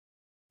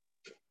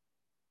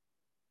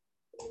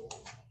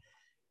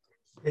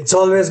It's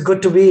always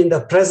good to be in the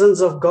presence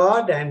of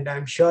God, and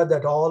I'm sure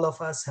that all of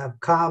us have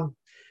come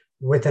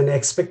with an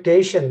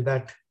expectation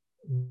that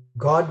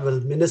God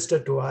will minister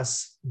to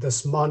us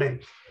this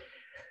morning.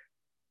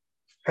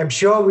 I'm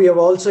sure we have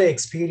also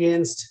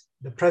experienced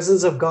the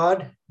presence of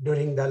God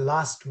during the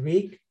last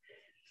week.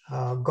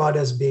 God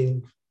has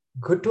been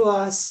good to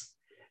us.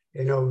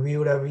 We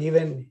would have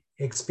even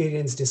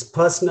experienced His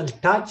personal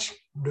touch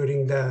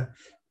during the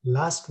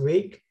last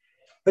week.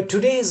 But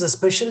today is a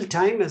special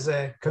time as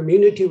a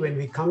community when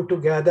we come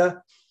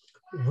together.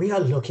 We are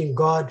looking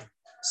God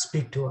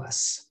speak to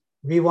us.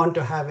 We want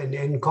to have an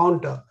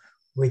encounter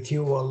with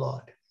you, O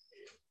Lord.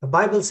 The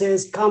Bible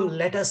says, come,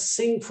 let us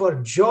sing for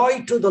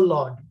joy to the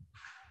Lord.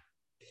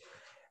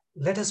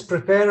 Let us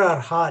prepare our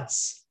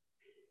hearts,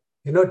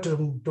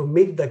 to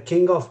meet the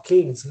King of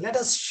Kings. Let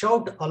us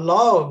shout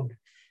aloud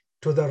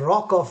to the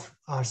rock of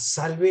our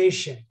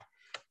salvation.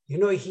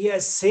 He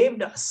has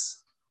saved us.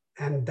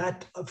 And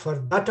that for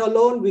that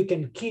alone, we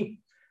can keep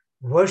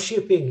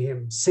worshiping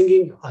Him,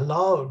 singing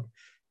aloud,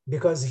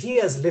 because He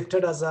has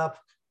lifted us up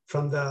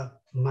from the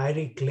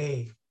miry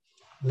clay.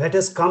 Let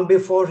us come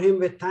before Him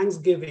with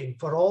thanksgiving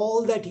for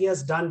all that He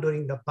has done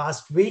during the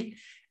past week.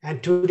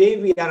 And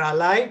today we are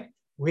alive,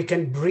 we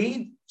can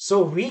breathe,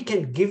 so we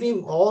can give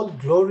Him all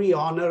glory,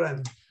 honor,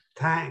 and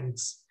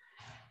thanks.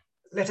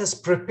 Let us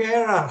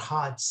prepare our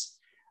hearts.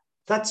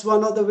 That's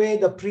one of the ways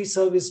the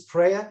pre-service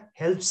prayer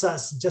helps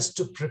us, just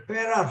to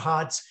prepare our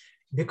hearts,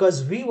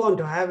 because we want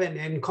to have an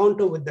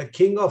encounter with the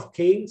King of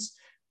Kings.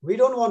 We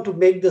don't want to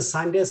make the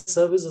Sunday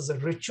service as a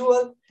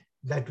ritual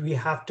that we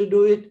have to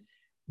do it,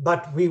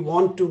 but we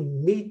want to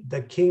meet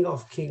the King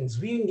of Kings.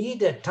 We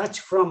need a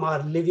touch from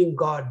our living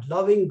God,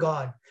 loving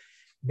God,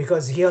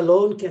 because He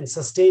alone can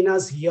sustain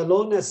us. He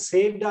alone has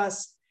saved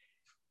us.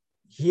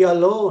 He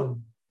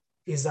alone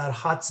is our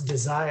heart's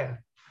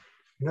desire.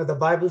 The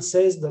Bible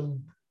says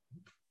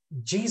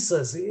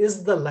Jesus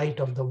is the light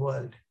of the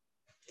world.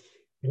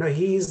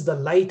 He is the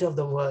light of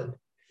the world.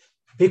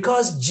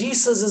 Because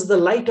Jesus is the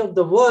light of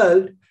the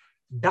world,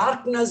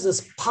 darkness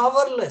is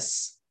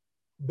powerless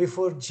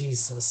before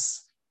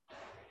Jesus.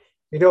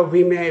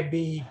 We may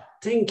be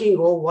thinking,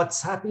 oh,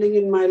 what's happening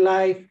in my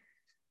life?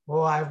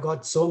 Oh, I've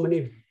got so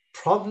many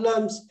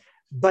problems.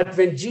 But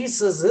when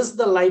Jesus is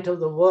the light of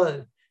the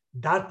world,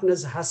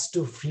 darkness has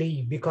to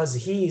flee because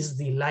He is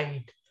the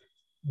light.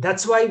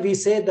 That's why we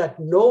say that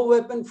no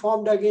weapon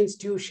formed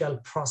against you shall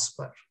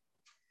prosper.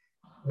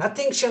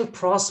 Nothing shall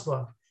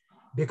prosper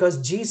because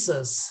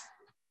Jesus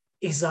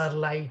is our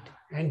light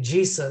and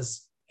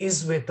Jesus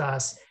is with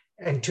us.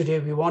 And today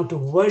we want to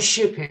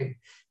worship Him.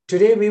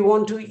 Today we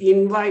want to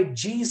invite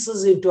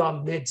Jesus into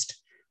our midst.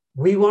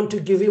 We want to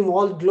give Him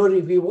all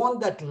glory. We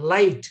want that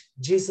light.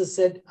 Jesus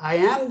said, I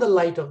am the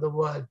light of the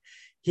world.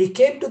 He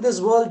came to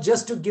this world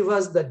just to give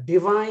us the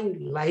divine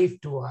life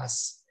to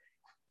us.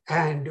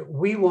 And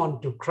we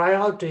want to cry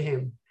out to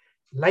Him,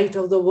 light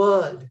of the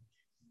world,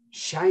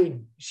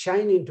 shine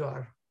into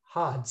our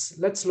hearts.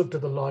 Let's look to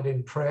the Lord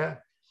in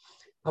prayer.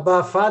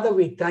 Abba, Father,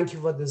 we thank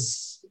You for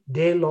this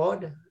day,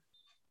 Lord,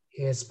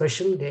 a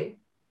special day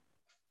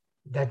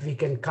that we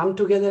can come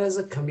together as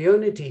a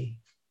community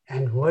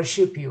and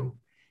worship You,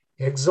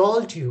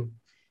 exalt You,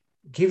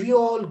 give You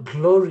all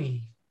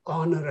glory,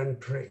 honor, and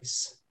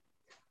praise.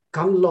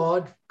 Come,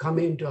 Lord, come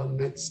into our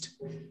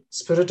midst.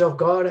 Spirit of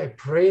God, I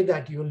pray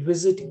that You will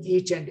visit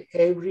each and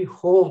every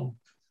home.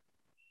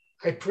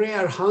 I pray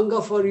our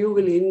hunger for You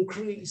will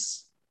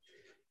increase.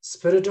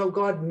 Spirit of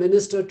God,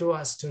 minister to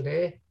us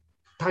today.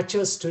 Touch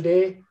us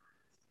today.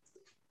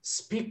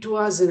 Speak to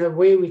us in a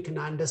way we can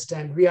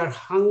understand. We are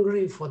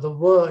hungry for the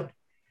word.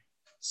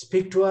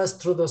 Speak to us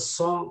through the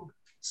song.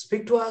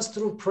 Speak to us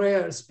through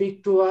prayer.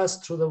 Speak to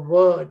us through the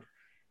word.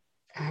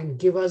 And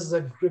give us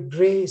the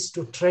grace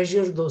to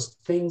treasure those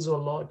things, O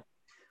Lord.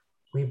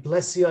 We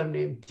bless Your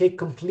name. Take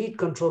complete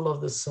control of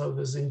the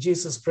service. In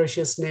Jesus'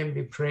 precious name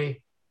we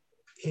pray.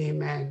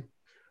 Amen.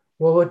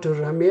 Over to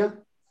Ramya.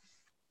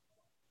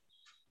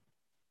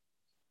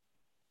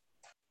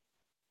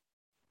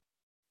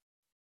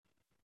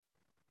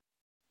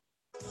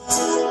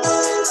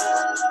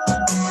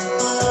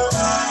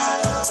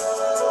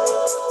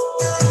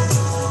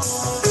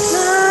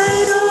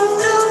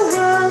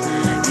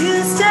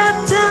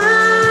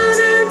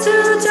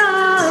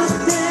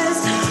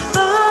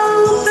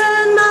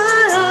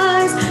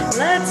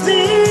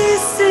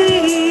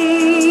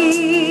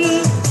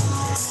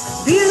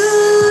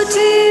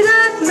 Beauty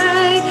that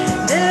made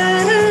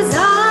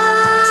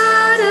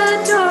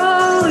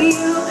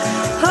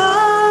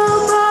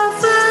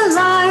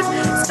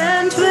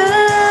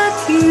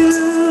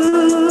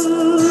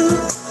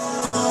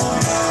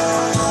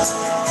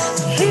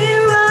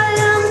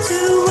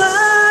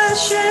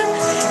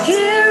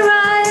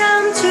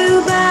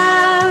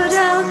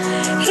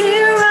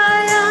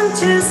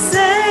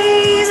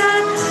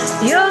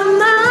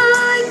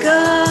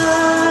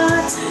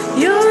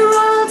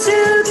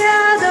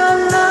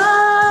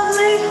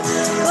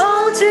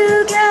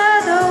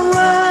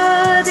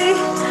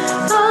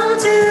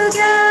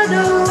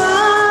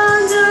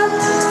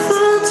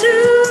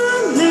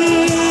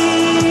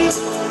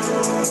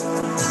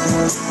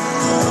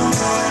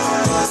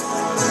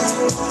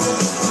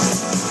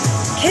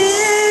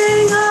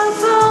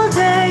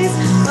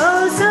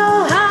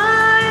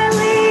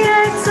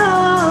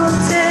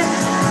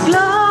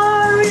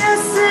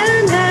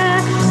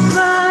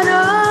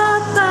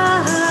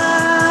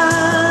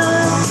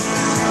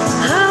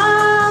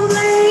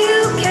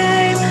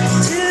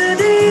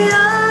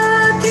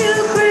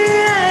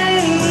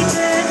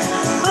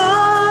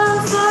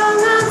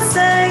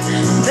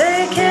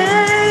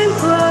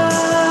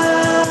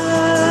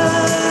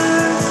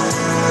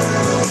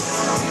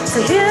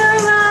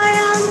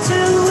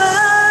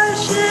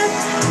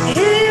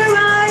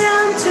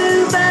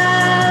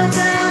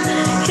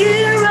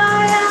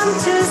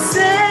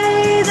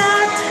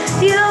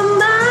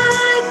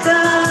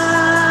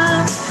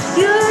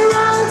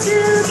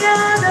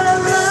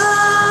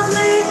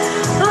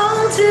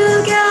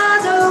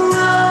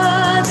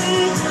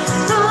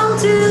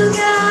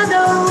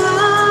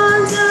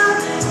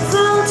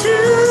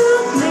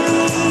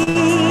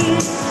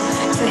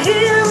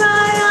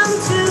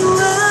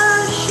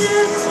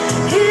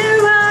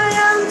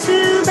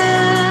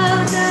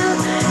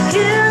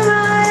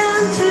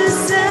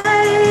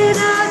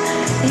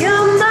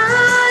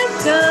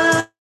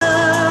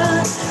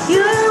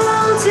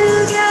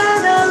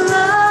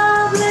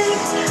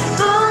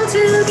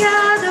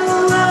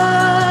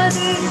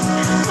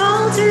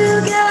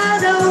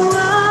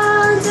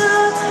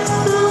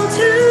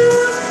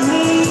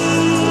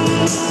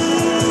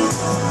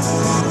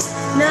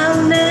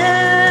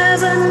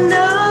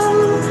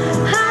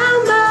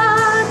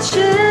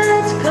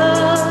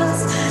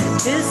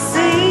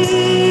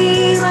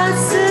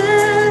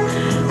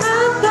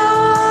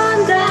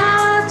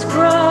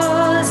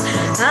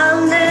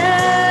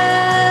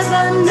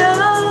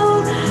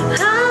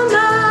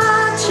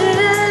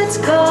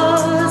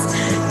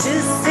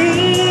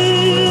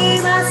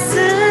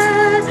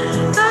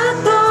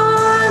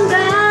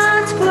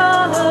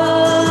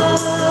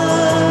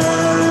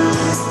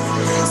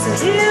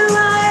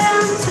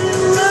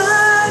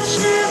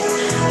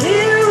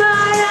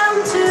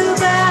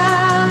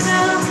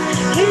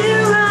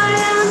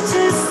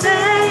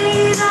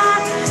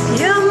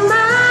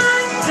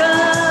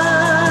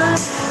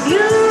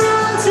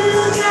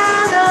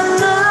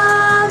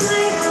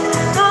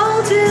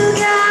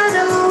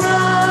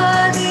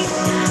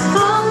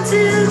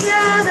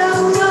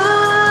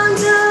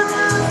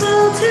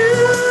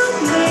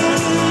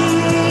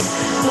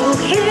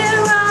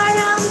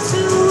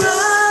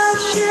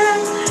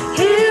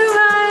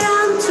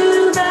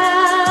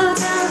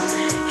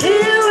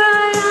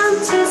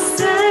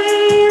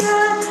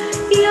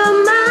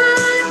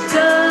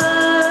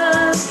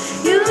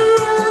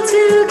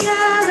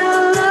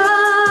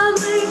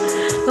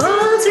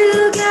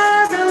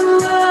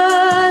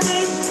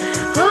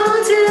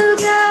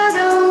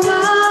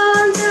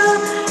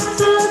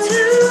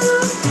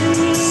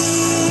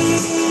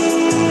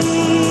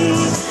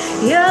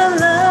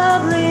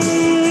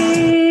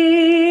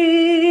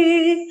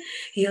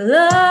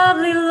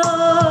lovely Lord.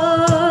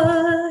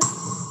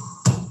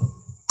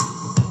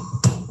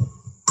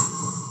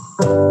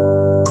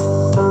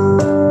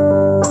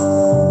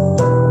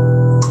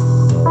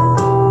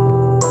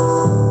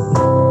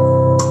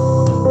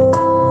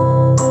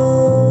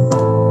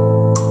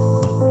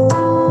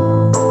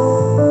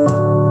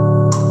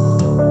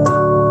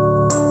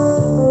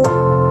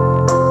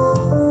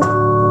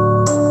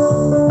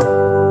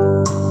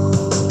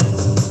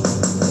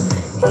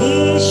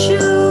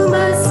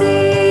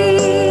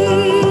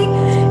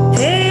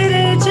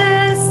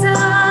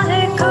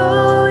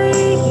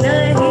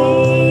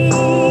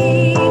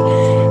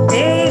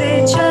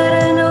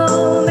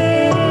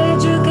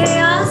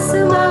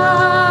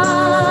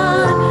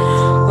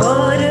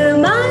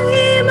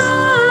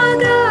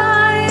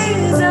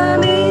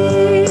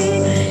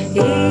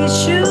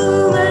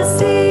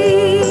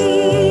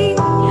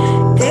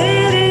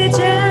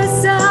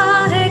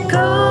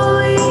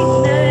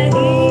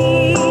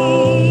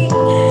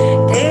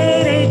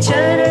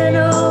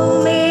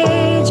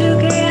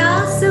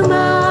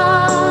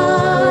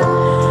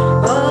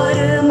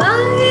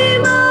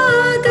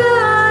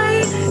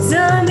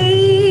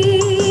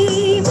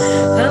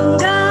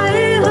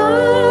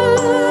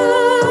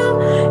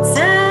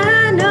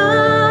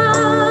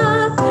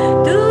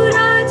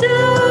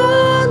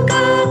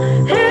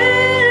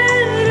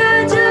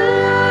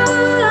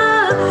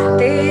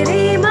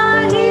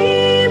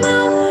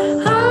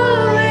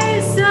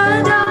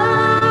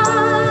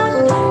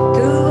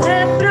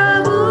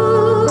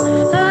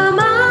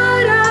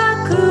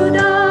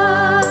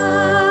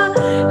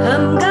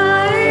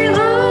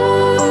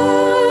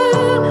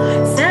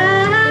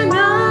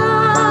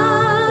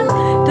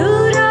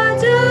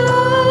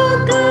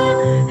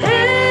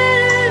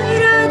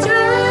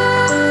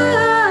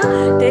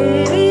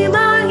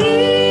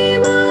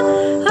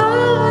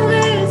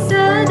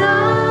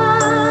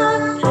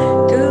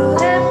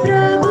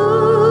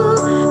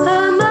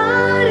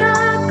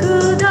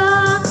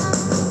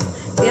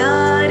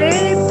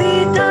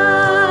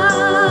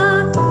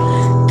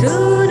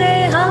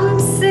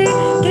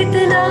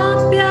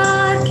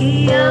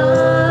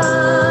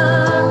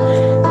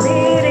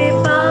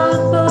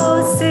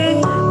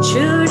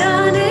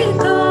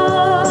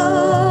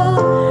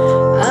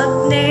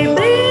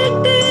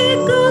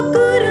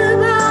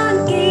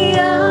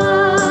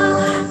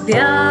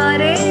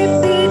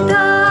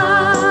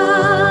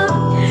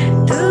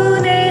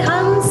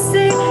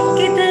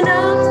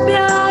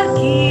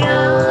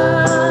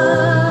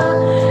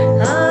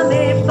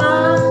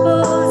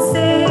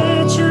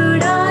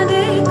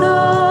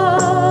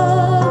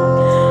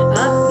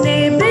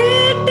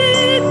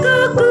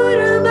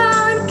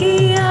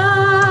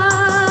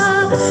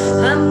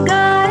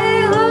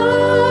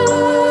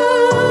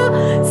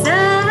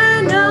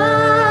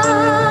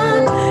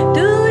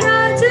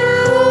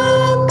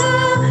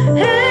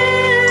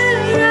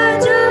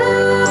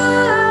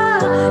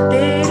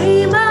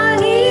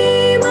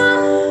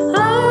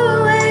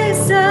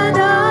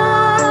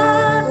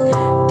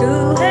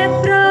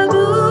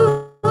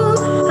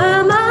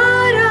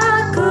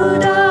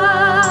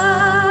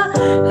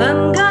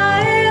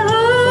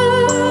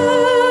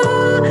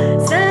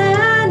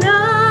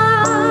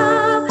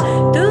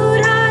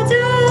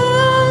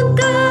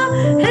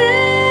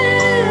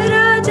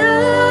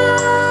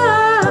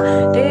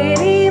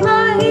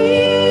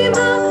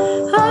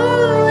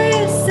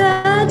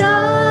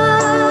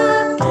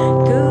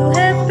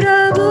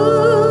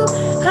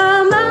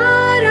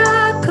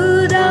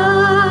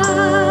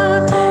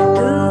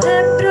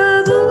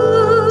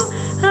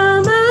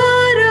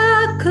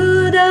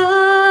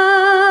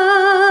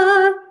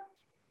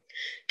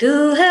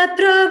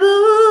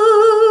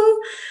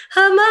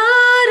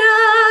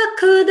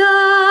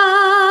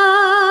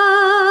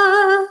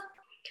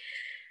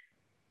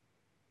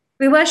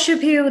 We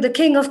worship you, the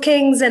King of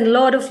Kings and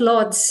Lord of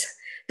Lords,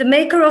 the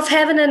maker of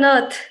heaven and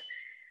earth.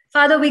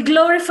 Father, we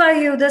glorify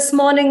you this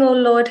morning, O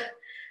Lord.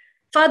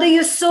 Father,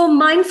 you're so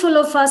mindful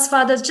of us,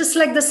 Father, just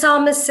like the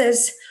psalmist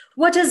says,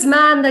 what is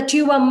man that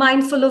you are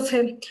mindful of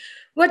him?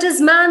 What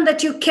is man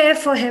that you care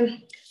for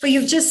him? For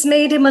you've just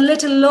made him a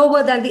little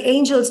lower than the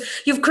angels.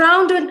 You've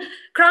crowned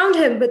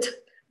him with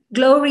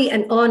glory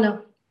and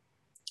honor.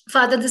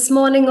 Father, this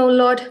morning, O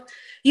Lord,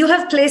 you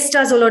have placed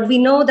us, O Lord. We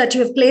know that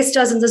you have placed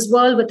us in this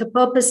world with a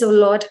purpose, O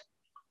Lord.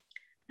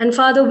 And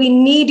Father, we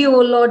need you,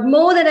 O Lord,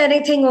 more than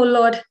anything, O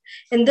Lord.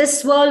 In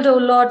this world, O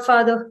Lord,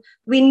 Father,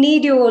 we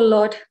need you, O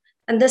Lord.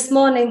 And this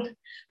morning,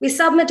 we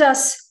submit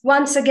us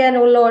once again,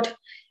 O Lord,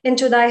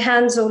 into thy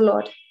hands, O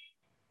Lord.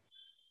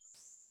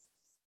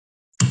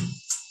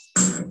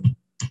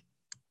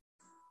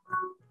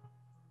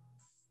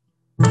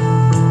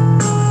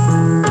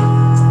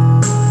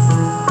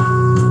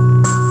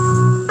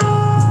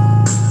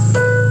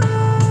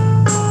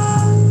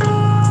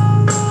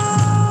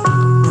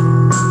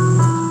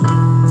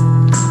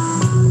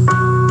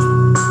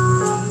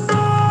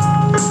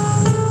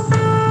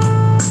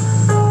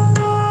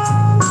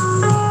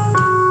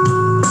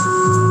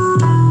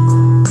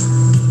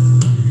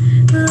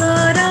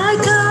 Lord, I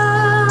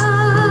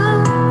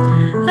come,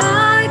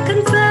 I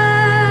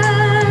confess.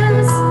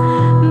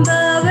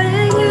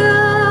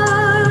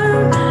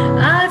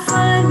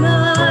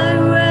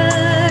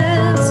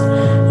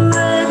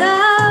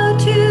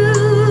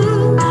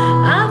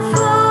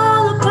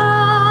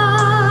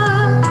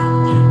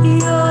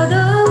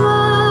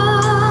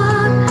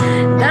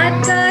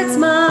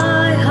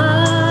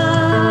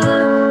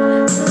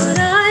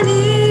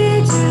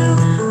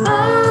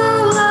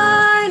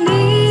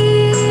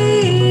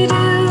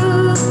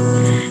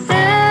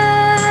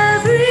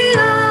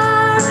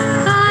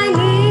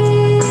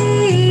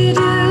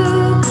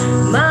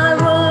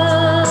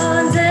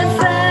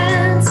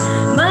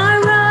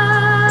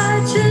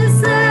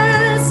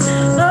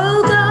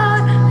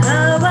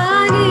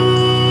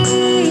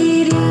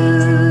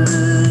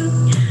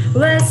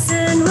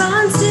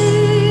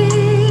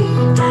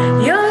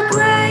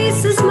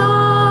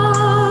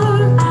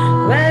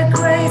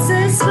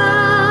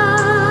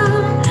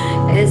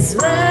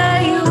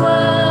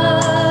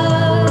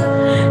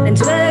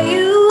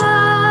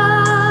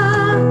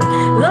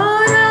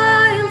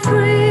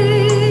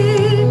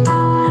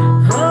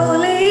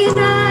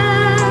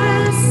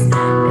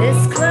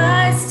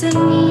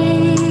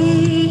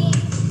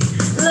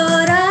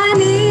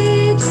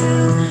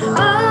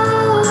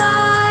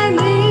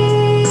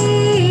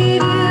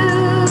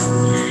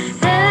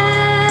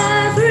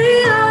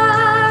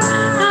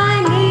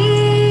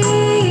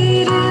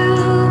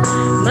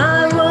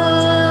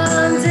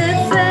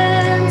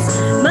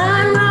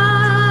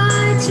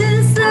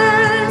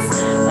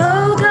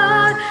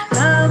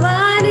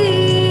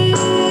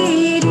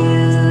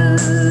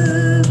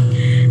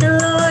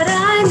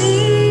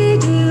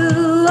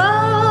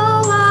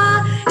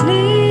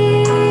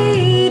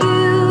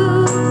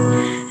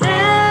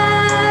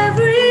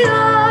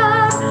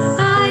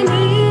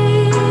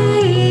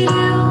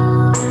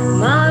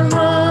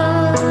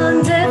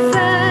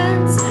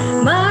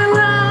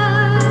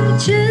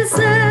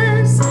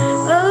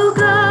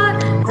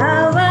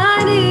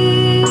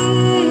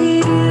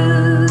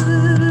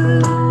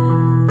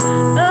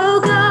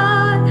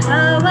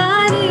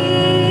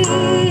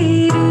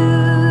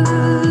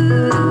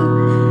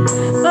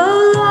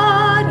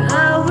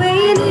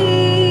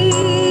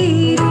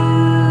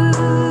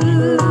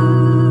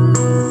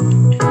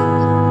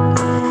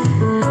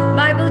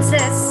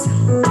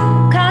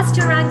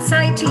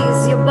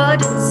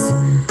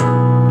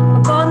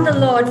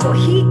 for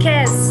He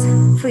cares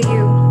for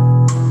you.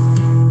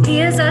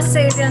 He is our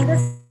Savior. And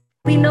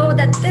we know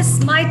that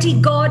this mighty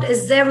God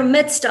is there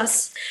amidst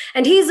us,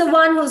 and He's the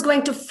one who's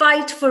going to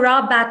fight for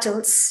our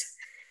battles.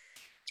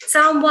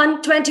 Psalm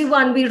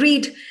 121, we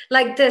read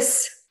like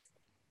this: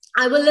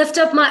 I will lift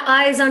up my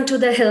eyes unto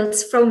the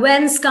hills, from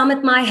whence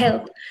cometh my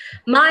help.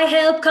 My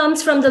help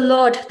comes from the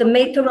Lord, the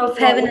maker of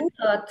heaven and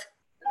earth.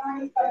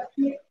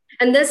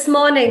 And this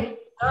morning,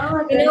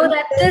 we know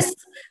that this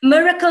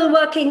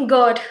miracle-working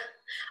God,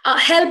 our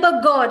helper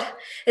God,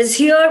 is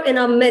here in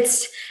our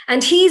midst,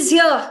 and He's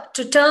here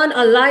to turn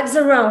our lives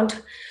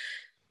around.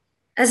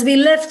 As we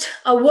lift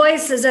our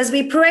voices, as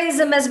we praise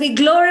Him, as we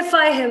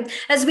glorify Him,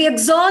 as we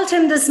exalt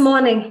Him this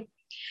morning,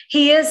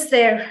 He is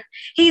there.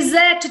 He's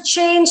there to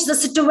change the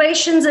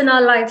situations in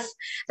our life.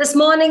 This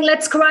morning,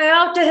 let's cry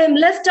out to Him,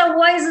 lift our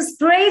voices,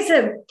 praise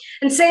Him,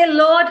 and say,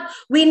 Lord,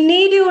 we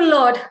need You,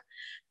 Lord.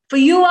 For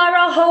You are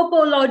our hope,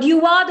 O Lord.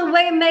 You are the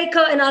way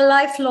maker in our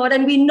life, Lord.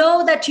 And we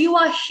know that You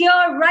are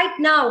here right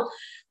now,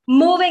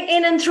 moving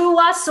in and through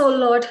us, O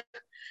Lord,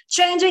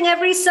 changing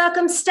every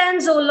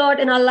circumstance, O Lord,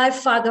 in our life,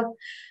 Father.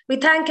 We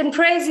thank and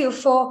praise You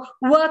for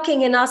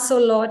working in us, O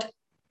Lord.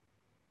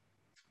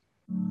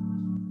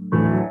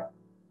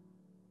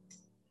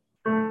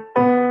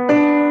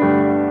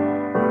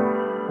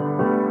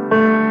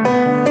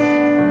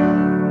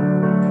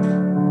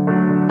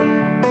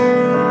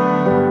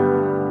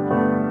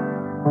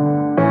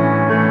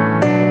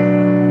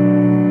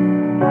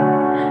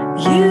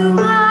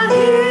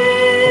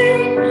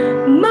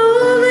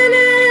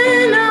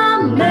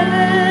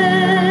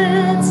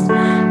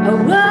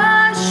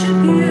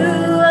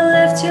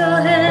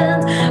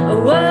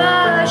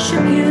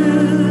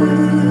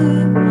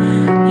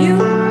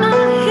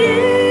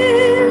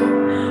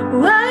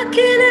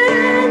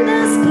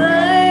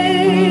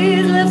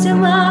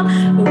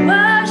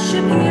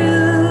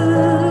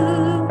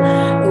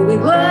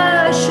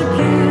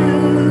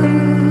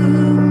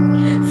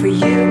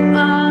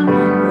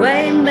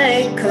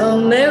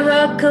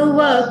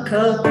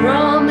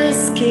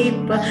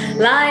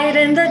 Light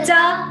in the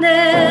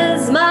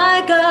darkness,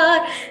 my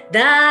God,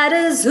 that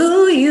is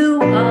who You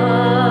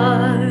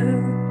are.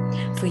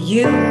 For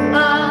You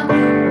are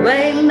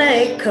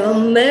waymaker,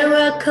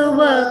 miracle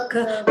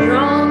worker,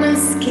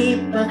 promise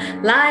keeper.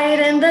 Light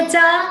in the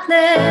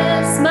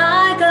darkness,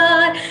 my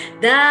God,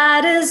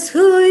 that is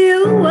who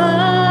You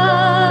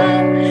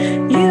are.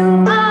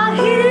 You are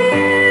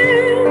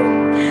here,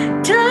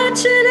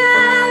 touching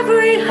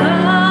every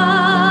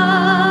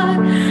heart.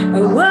 I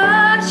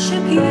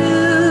worship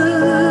You.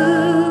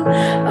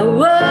 I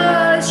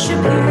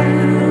worship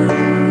You.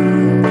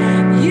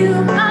 You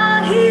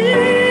are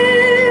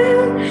here,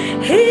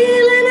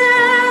 healing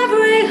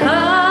every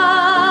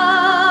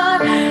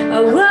heart. I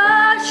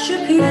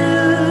worship You.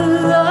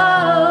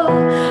 Oh,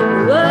 I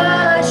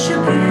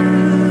worship You.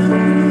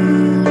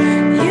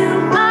 You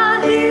are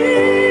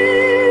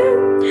here,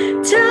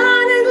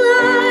 turning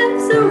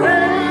lives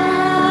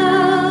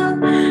around.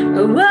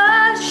 I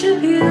worship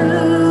You.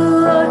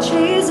 Oh,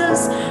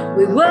 Jesus,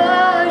 we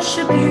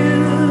worship You.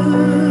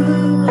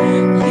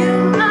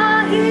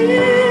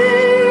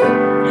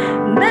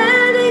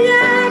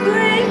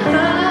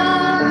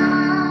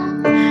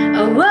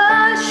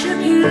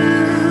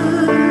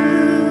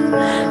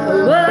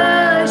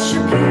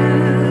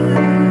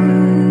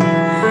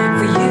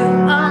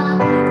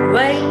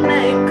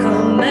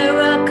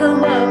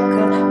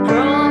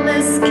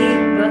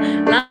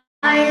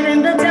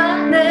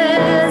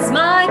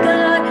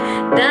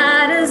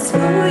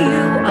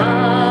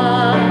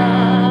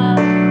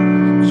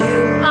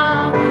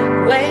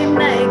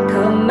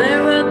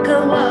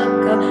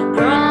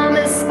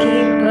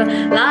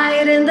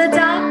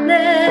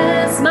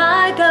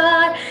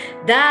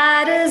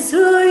 That is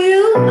who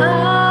You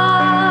are,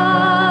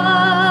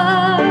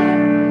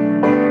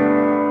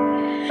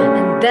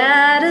 and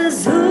that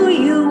is who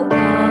You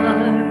are,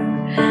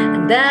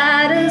 and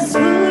that is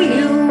who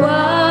You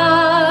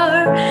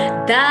are,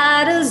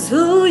 that is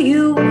who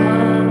You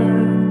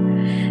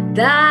are,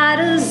 that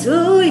is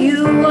who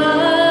You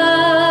are.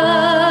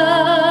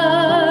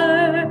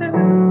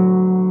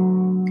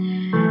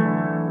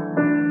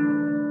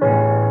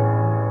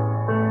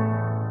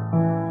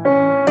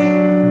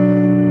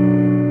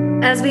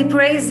 As we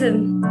praise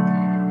Him,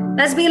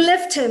 as we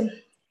lift Him,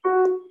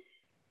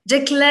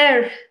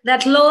 declare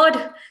that, Lord,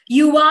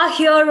 You are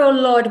here, O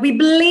Lord. We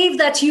believe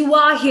that You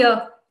are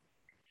here.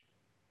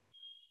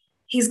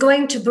 He's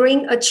going to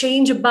bring a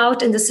change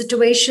about in the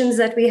situations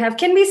that we have.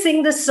 Can we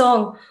sing this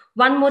song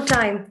one more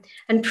time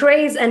and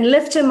praise and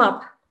lift Him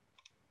up?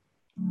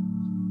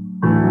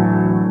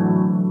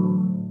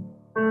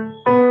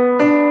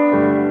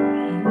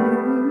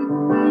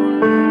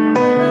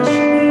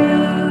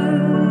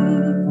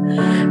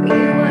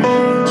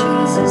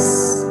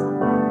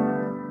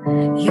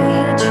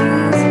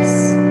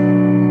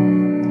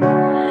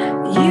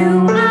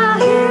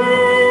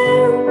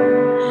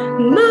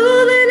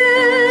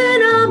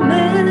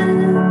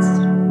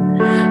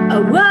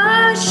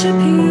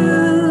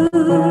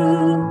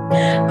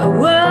 I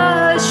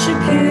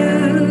worship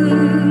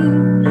You.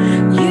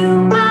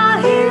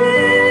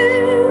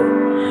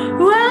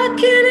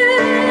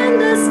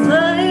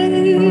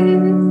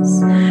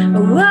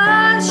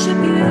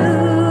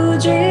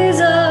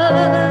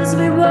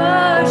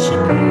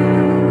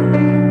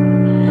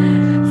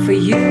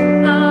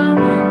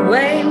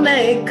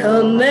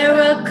 Waymaker,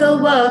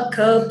 miracle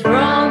worker,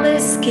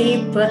 promise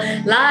keeper,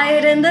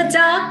 light in the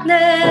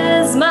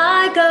darkness,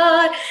 my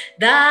God,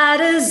 that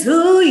is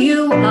who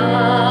you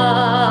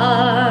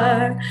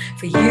are.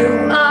 For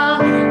you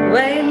are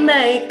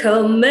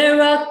waymaker,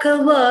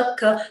 miracle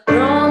worker,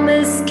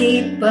 promise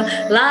keeper,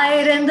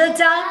 light in the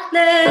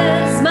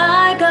darkness,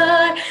 my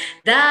God,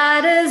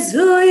 that is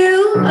who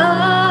you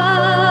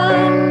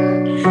are.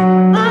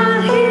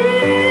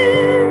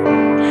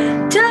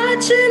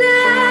 Touching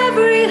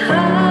every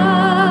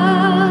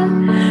heart,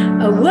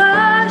 I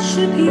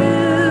worship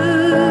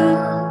you,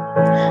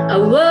 I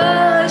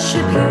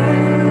worship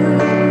you.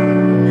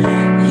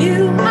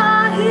 You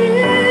are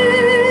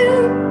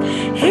here,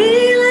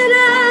 healing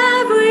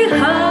every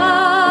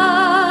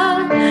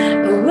heart, I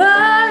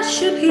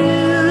worship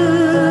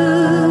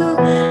you,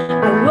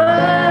 I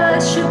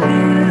worship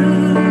you.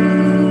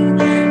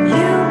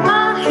 You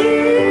are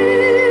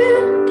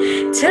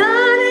here,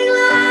 turning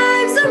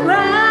lives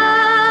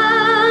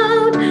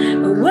around,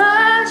 I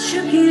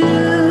worship you,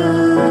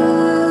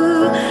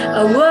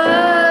 I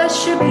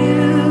worship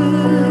you.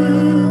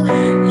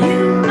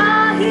 You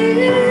are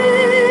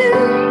here,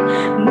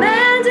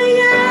 mending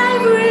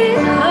every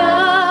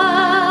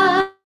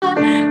heart,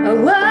 I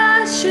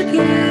worship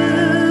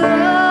you, I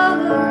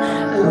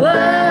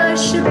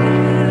worship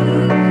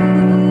you.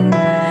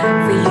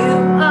 For you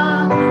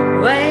are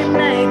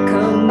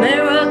waymaker,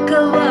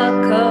 miracle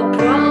worker,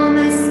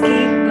 promise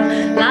keeper,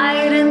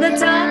 light in the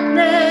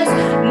darkness,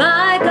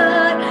 my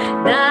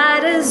God,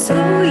 that is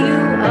who you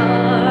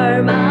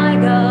are, my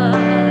God.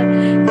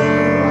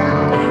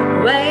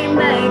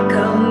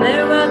 Waymaker,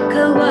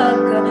 miracle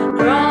worker,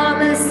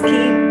 promise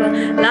keeper,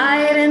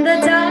 light in the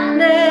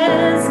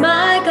darkness,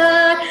 my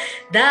God,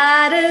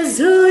 that is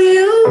who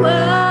you are,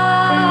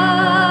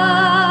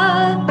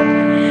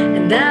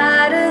 and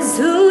that is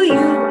who you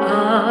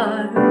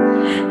are,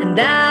 and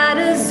that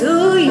is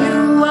who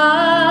you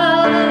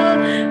are,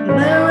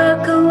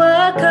 miracle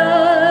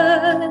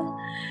worker,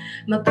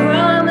 my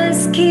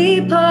promise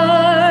keeper,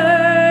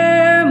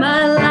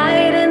 my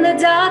light in the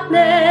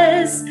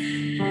darkness,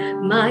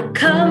 my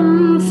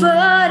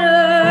comforter,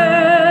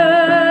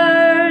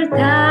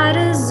 that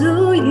is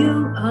who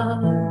you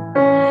are,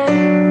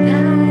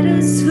 that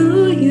is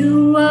who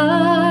you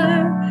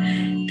are,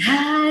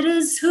 that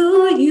is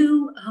who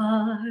you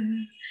are,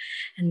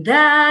 and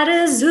that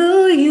is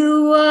who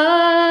you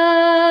are.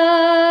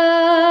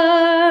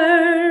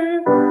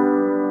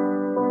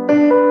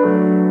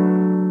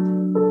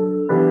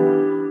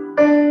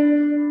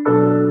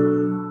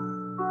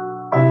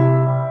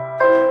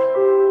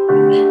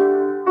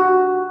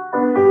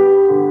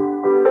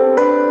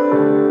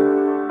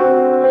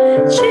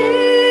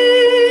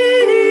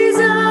 Jesus,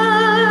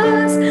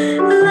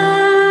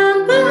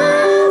 Lamb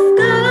of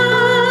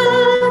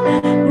God,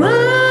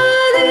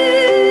 worthy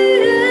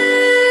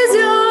is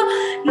your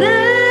name.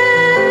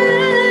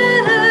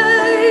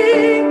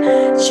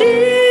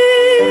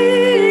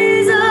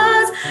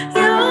 Jesus,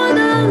 you're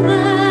the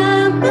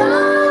Lamb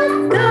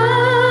of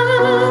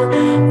God,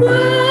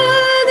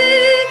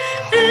 worthy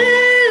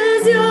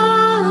is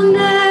your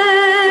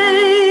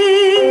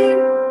name.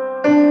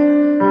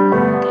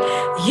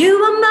 You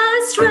are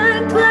my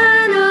strength when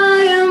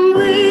I am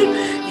weak.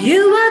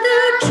 You are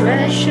the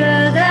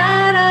treasure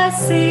that I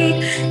seek.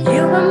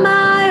 You are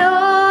my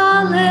all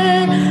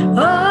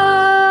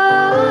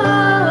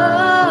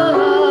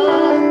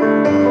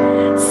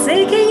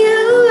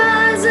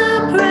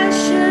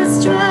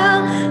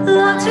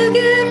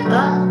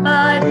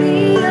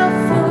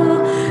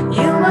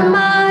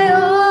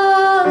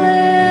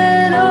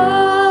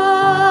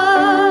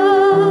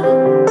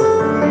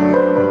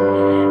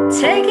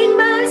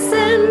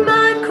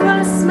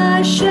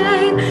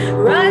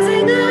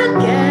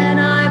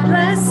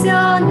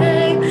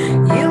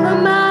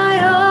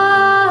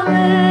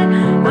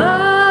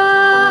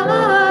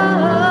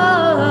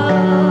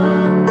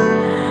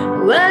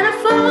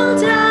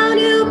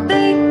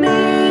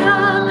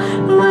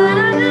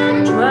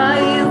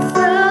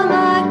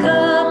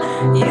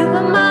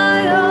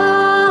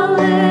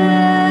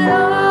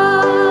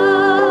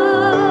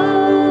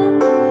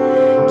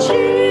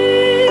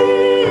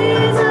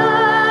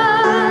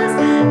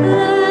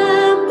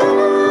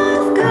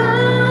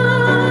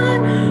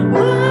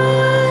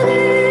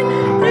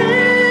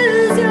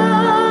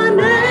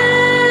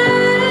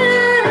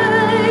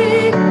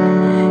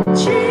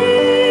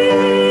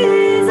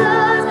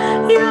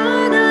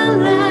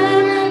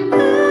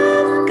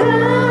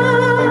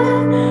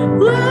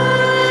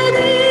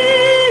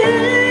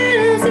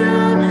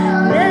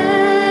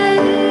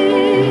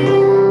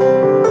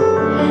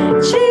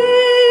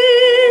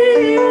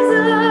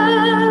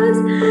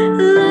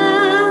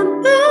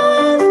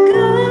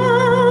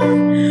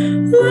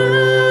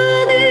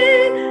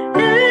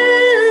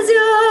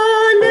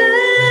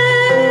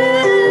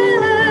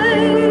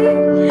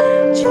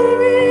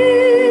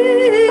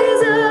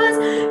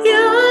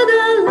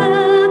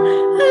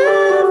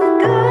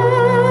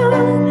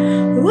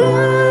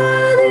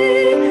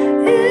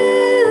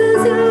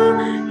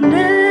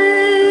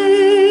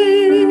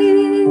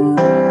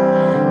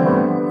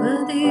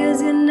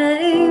is your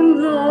name,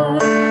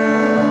 Lord.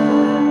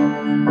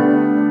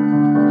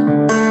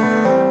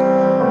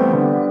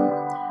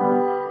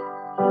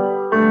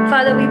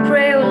 Father, we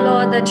pray, O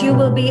Lord, that you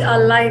will be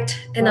our light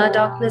in our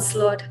darkness,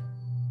 Lord,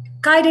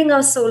 guiding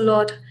us, O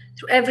Lord,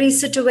 through every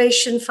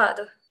situation,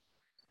 Father.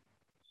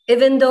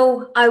 Even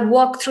though I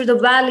walk through the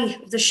valley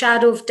of the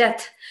shadow of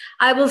death,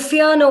 I will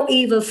fear no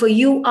evil, for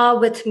you are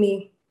with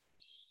me.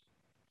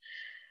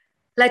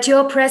 Let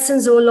your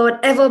presence, O Lord,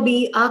 ever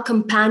be our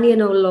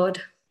companion, O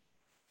Lord.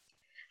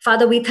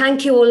 Father, we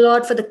thank you, O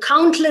Lord, for the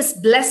countless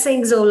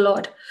blessings, O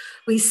Lord,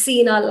 we see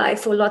in our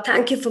life, O Lord.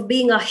 Thank you for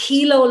being our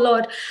healer, O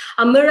Lord,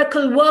 a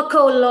miracle worker,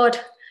 O Lord.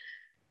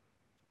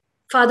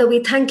 Father, we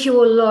thank you,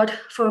 O Lord,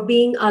 for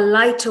being our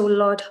light, O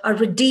Lord, our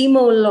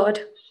redeemer, O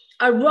Lord,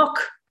 our rock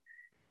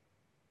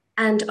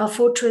and our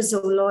fortress,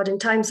 O Lord, in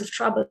times of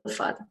trouble,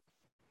 Father.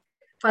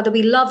 Father,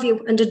 we love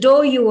you and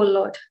adore you, O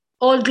Lord.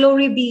 All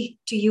glory be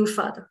to you,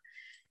 Father.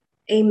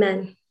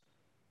 Amen.